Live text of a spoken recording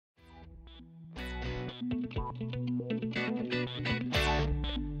Hi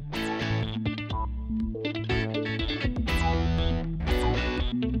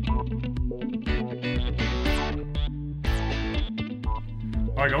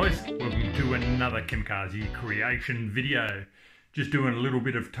guys, welcome to another KamicarzCreations video. Just doing a little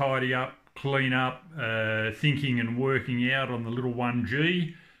bit of tidy up, clean up, thinking and working out on the little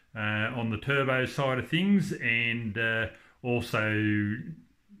 1G on the turbo side of things, and also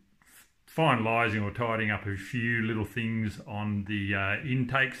finalising or tidying up a few little things on the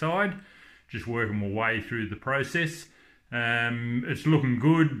intake side. Just working my way through the process. It's looking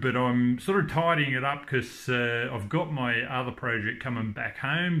good, but I'm sort of tidying it up because I've got my other project coming back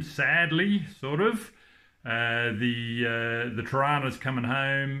home, sadly, sort of. The Tirana's coming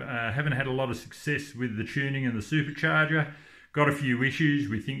home. Haven't had a lot of success with the tuning and the supercharger. Got a few issues.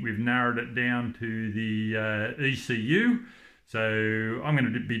 We think we've narrowed it down to the ECU. So I'm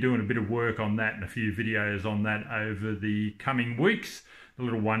going to be doing a bit of work on that and a few videos on that over the coming weeks. The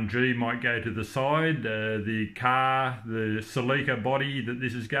little 1G might go to the side. The Celica body that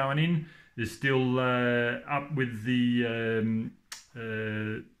this is going in is still up with the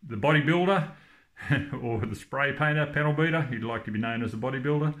bodybuilder or the spray painter, panel beater. He'd like to be known as a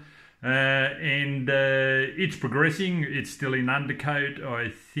bodybuilder. And it's progressing. It's still in undercoat. I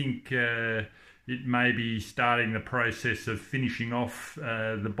think it may be starting the process of finishing off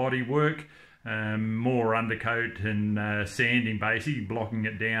the body work. More undercoat and sanding, basically blocking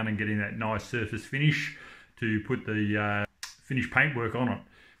it down and getting that nice surface finish to put the finished paintwork on it.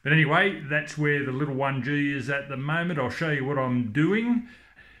 But anyway, that's where the little 1G is at the moment. I'll show you what I'm doing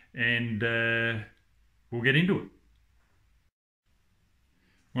and we'll get into it.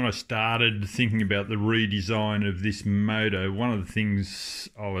 When I started thinking about the redesign of this motor, one of the things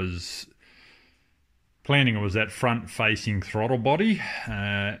I was planning was that front-facing throttle body.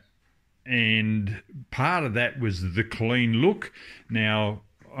 And part of that was the clean look. Now,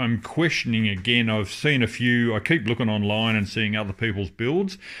 I'm questioning again, I've seen a few, I keep looking online and seeing other people's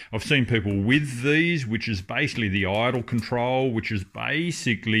builds. I've seen people with these, which is basically the idle control, which is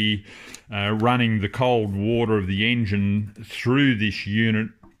basically running the cold water of the engine through this unit,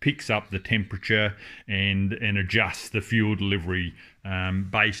 picks up the temperature and adjusts the fuel delivery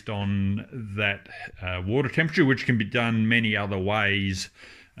based on that water temperature, which can be done many other ways.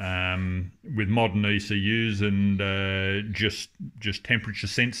 With modern ECUs and just temperature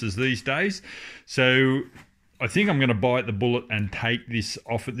sensors these days. So I think I'm going to bite the bullet and take this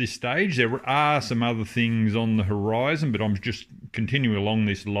off at this stage. There are some other things on the horizon, but I'm just continuing along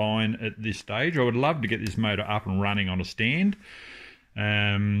this line at this stage. I would love to get this motor up and running on a stand.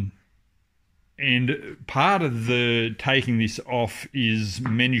 And part of the taking this off is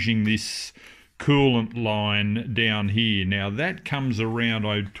managing this coolant line down here. Now that comes around,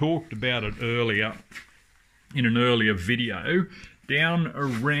 I talked about it earlier in an earlier video, down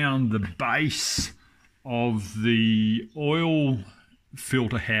around the base of the oil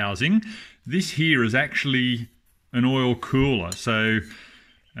filter housing. This here is actually an oil cooler. So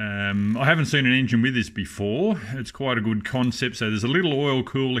I haven't seen an engine with this before. It's quite a good concept. So there's a little oil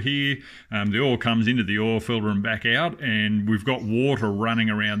cooler here. The oil comes into the oil filter and back out, and we've got water running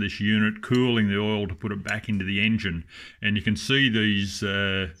around this unit, cooling the oil to put it back into the engine. And you can see these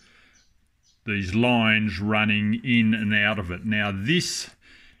lines running in and out of it. Now this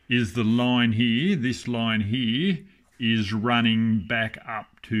is the line here. This line here is running back up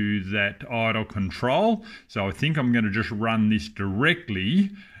to that idle control. So I think I'm going to just run this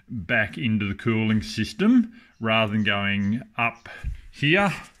directly back into the cooling system rather than going up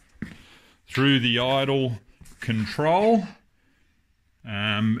here through the idle control.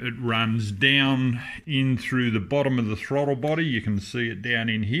 It runs down in through the bottom of the throttle body. You can see it down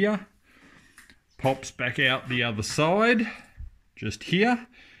in here. Pops back out the other side, just here.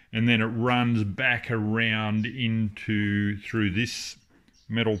 And then it runs back around through this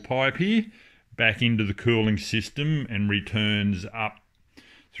metal pipe here, back into the cooling system and returns up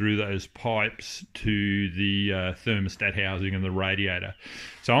through those pipes to the thermostat housing and the radiator.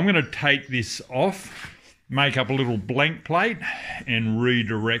 So I'm going to take this off, make up a little blank plate and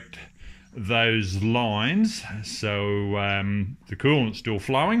redirect those lines so the coolant's still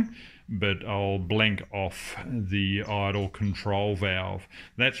flowing, but I'll blank off the idle control valve.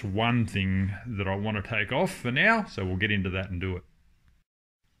 That's one thing that I want to take off for now, so we'll get into that and do it.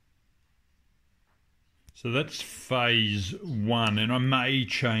 So that's phase one, and I may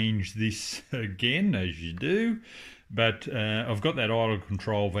change this again, as you do, but I've got that idle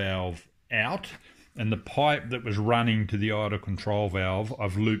control valve out, and the pipe that was running to the idle control valve,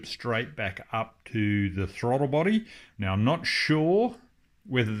 I've looped straight back up to the throttle body. Now, I'm not sure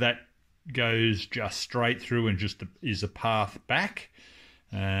whether that goes just straight through and just is a path back.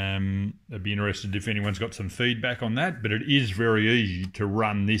 I'd be interested if anyone's got some feedback on that, but it is very easy to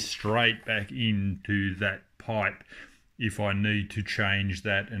run this straight back into that pipe if I need to change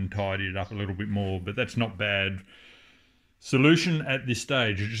that and tidy it up a little bit more, but that's not bad solution at this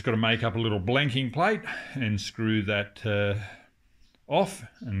stage. You've just got to make up a little blanking plate and screw that off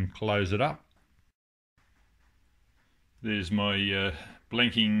and close it up. There's my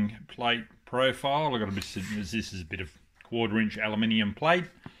blanking plate profile. I've got a bit of, this is a bit of 1/4 inch aluminium plate,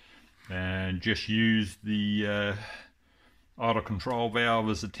 and just use the idle control valve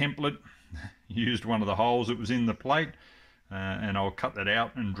as a template. Used one of the holes that was in the plate, and I'll cut that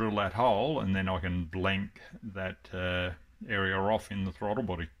out and drill that hole, and then I can blank that area off in the throttle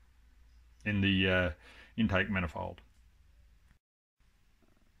body, in the intake manifold.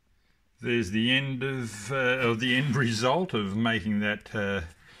 There's the end of the end result of making that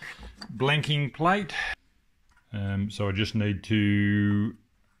blanking plate. So I just need to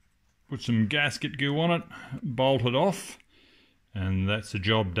put some gasket glue on it, bolt it off, and that's the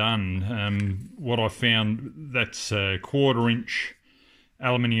job done. What I found, that's a 1/4 inch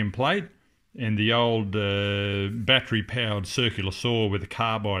aluminium plate, and the old battery powered circular saw with a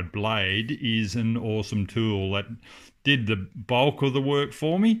carbide blade is an awesome tool that did the bulk of the work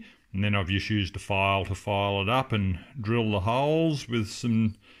for me, and then I've just used a file to file it up and drill the holes with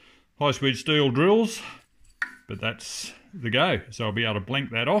some high speed steel drills. But that's the go, so I'll be able to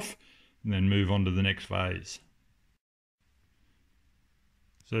blank that off and then move on to the next phase.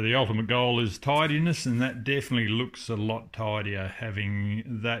 So the ultimate goal is tidiness, and that definitely looks a lot tidier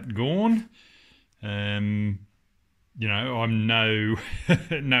having that gone. You know, I'm no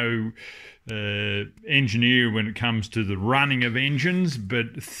engineer when it comes to the running of engines,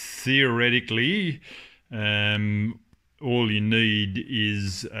 but theoretically all you need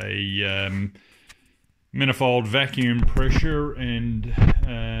is a manifold vacuum pressure and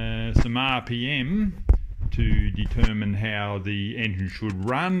some RPM to determine how the engine should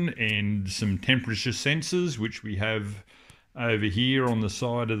run, and some temperature sensors, which we have over here on the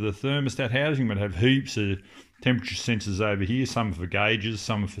side of the thermostat housing. We'd have heaps of temperature sensors over here, some for gauges,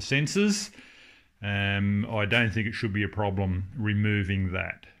 some for sensors. I don't think it should be a problem removing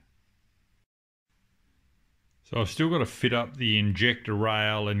that. So I've still got to fit up the injector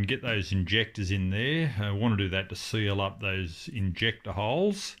rail and get those injectors in there. I want to do that to seal up those injector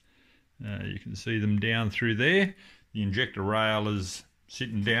holes. You can see them down through there. The injector rail is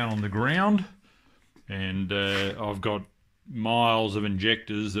sitting down on the ground, and I've got miles of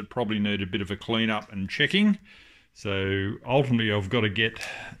injectors that probably need a bit of a clean up and checking. So ultimately I've got to get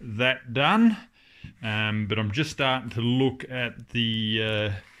that done, but I'm just starting to look at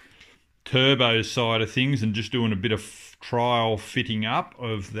the turbo side of things and just doing a bit of trial fitting up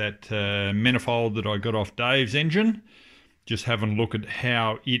of that manifold that I got off Dave's engine. Just having a look at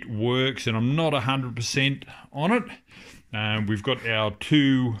how it works, and I'm not 100% on it. We've got our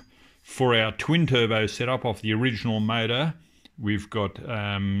for our twin turbo setup off the original motor. We've got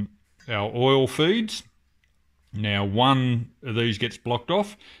our oil feeds. Now one of these gets blocked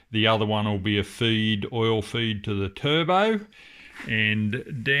off, the other one will be a oil feed to the turbo,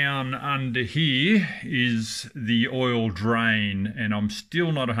 and down under here is the oil drain, and I'm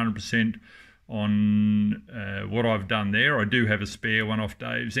still not 100% on what I've done there. I do have a spare one off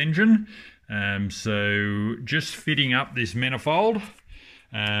Dave's engine, so just fitting up this manifold.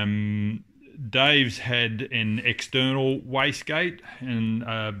 Dave's had an external wastegate and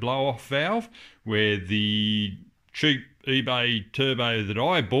a blow-off valve, where the cheap eBay turbo that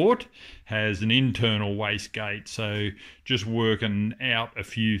I bought has an internal wastegate, so just working out a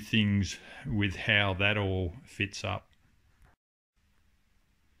few things with how that all fits up.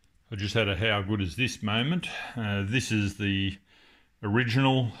 I just had a how good is this moment. This is the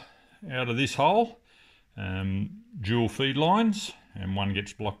original out of this hole, dual feed lines, and one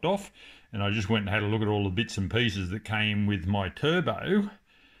gets blocked off, and I just went and had a look at all the bits and pieces that came with my turbo,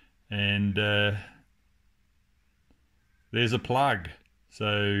 and there's a plug.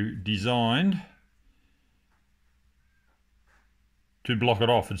 So designed to block it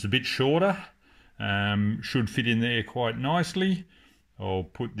off. It's a bit shorter, should fit in there quite nicely. I'll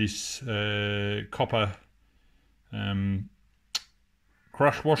put this copper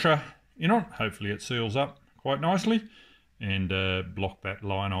crush washer in it. Hopefully it seals up quite nicely, and block that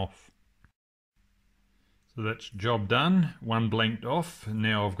line off. So that's job done. One blanked off.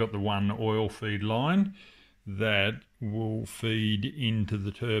 Now I've got the one oil feed line that will feed into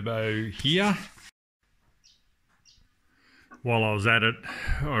the turbo here. While I was at it,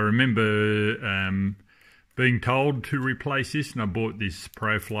 I remember being told to replace this, and I bought this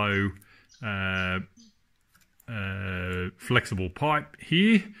ProFlow flexible pipe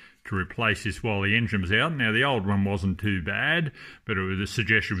here to replace this while the engine was out. Now the old one wasn't too bad, but the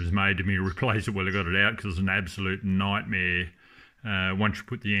suggestion was made to me to replace it while I got it out because it was an absolute nightmare once you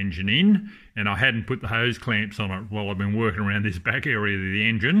put the engine in. And I hadn't put the hose clamps on it while I've been working around this back area of the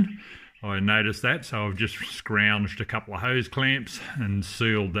engine. I noticed that, so I've just scrounged a couple of hose clamps and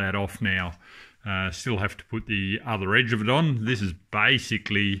sealed that off now. Still have to put the other edge of it on. This is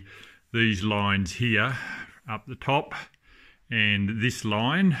basically these lines here up the top, and this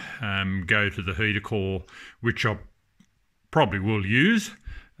line go to the heater core, which I probably will use,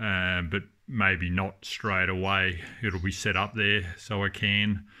 but maybe not straight away. It'll be set up there so I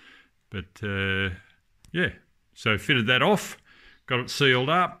can. But yeah, so fitted that off, got it sealed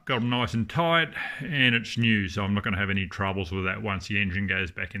up, got them nice and tight, and it's new, so I'm not going to have any troubles with that once the engine goes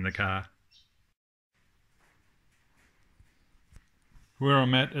back in the car. Where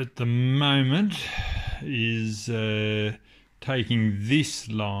I'm at the moment is taking this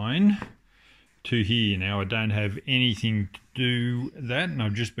line to here. Now I don't have anything to do that, and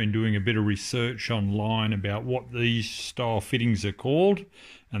I've just been doing a bit of research online about what these style fittings are called,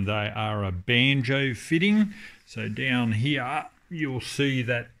 and they are a banjo fitting. So down here you'll see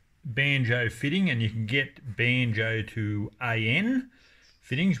that banjo fitting, and you can get banjo to AN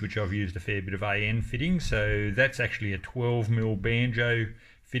fittings, which I've used a fair bit of AN fittings. So that's actually a 12mm banjo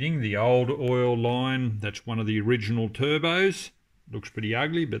fitting, the old oil line. That's one of the original turbos. Looks pretty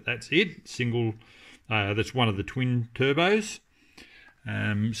ugly, but that's it. Single, that's one of the twin turbos.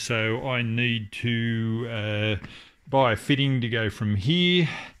 So I need to buy a fitting to go from here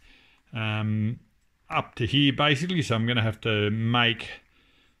up to here, basically. So I'm going to have to make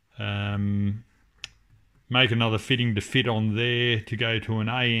another fitting to fit on there to go to an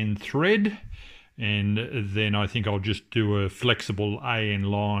AN thread, and then I think I'll just do a flexible AN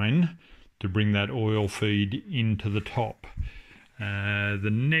line to bring that oil feed into the top. The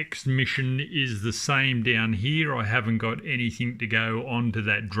next mission is the same down here. I haven't got anything to go onto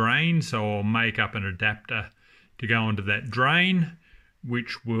that drain, so I'll make up an adapter to go onto that drain,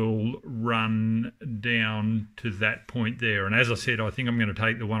 which will run down to that point there. And as I said, I think I'm going to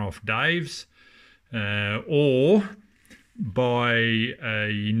take the one off Dave's, or buy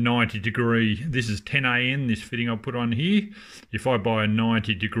a 90-degree, this is 10AN, this fitting I'll put on here. If I buy a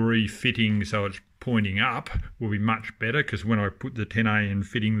 90-degree fitting so it's pointing up, will be much better, because when I put the 10AN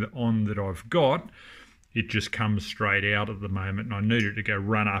fitting on that I've got, it just comes straight out at the moment, and I need it to go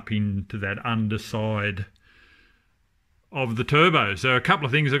run up into that underside of the turbo. So a couple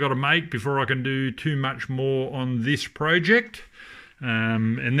of things I've got to make before I can do too much more on this project.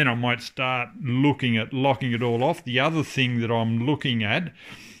 And then I might start looking at locking it all off. The other thing that I'm looking at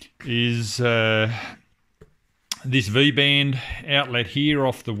is this V-band outlet here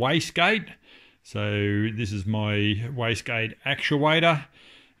off the wastegate. So this is my wastegate actuator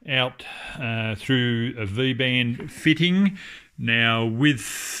out through a V-band fitting. Now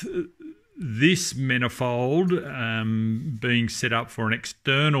with this manifold being set up for an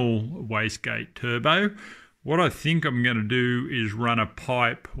external wastegate turbo, what I think I'm going to do is run a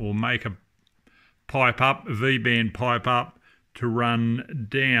pipe, or make a pipe up, a V-band pipe up, to run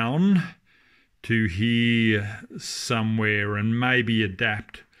down to here somewhere and maybe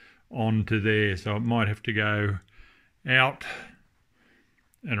adapt onto there. So it might have to go out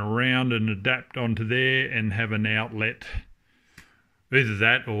and around and adapt onto there and have an outlet. Either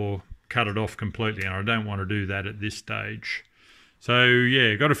that or cut it off completely, and I don't want to do that at this stage. So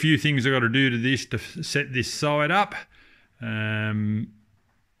yeah, got a few things I've got to do to this to set this side up. So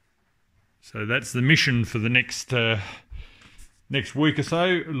that's the mission for the next week or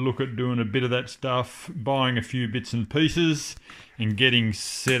so. Look at doing a bit of that stuff, buying a few bits and pieces and getting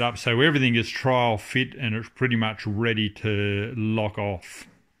set up so everything is trial fit and it's pretty much ready to lock off.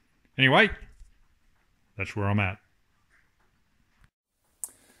 Anyway, that's where I'm at.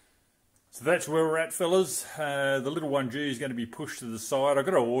 So that's where we're at, fellas. The little 1G is going to be pushed to the side. I've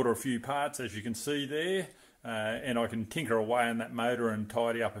got to order a few parts, as you can see there, and I can tinker away on that motor and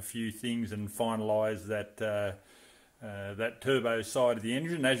tidy up a few things and finalise that that turbo side of the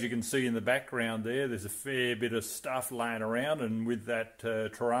engine. As you can see in the background there, there's a fair bit of stuff laying around, and with that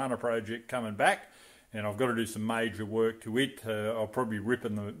Tirana project coming back, and I've got to do some major work to it. I'll probably be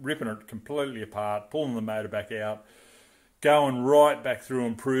ripping it completely apart, pulling the motor back out, going right back through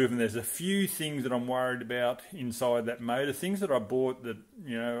and proving. There's a few things that I'm worried about inside that motor, things that I bought that,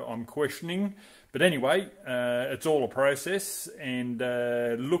 you know, I'm questioning. But anyway, it's all a process, and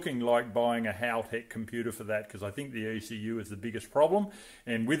looking like buying a Haltech computer for that, because I think the ECU is the biggest problem.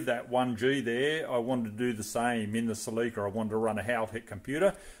 And with that 1G there, I wanted to do the same in the Celica. I wanted to run a Haltech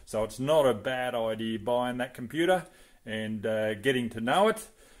computer, so it's not a bad idea buying that computer and getting to know it.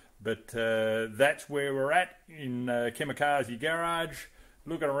 But that's where we're at in Kamikaze Garage.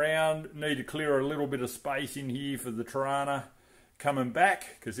 Looking around, need to clear a little bit of space in here for the Tirana coming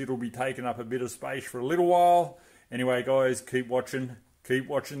back, because it'll be taking up a bit of space for a little while. Anyway, guys, keep watching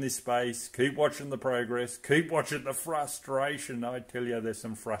this space, keep watching the progress, keep watching the frustration. I tell you, there's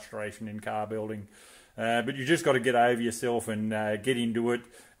some frustration in car building. But you just got to get over yourself and get into it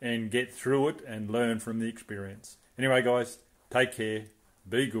and get through it and learn from the experience. Anyway, guys, take care.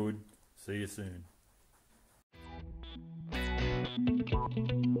 Be good. See you soon.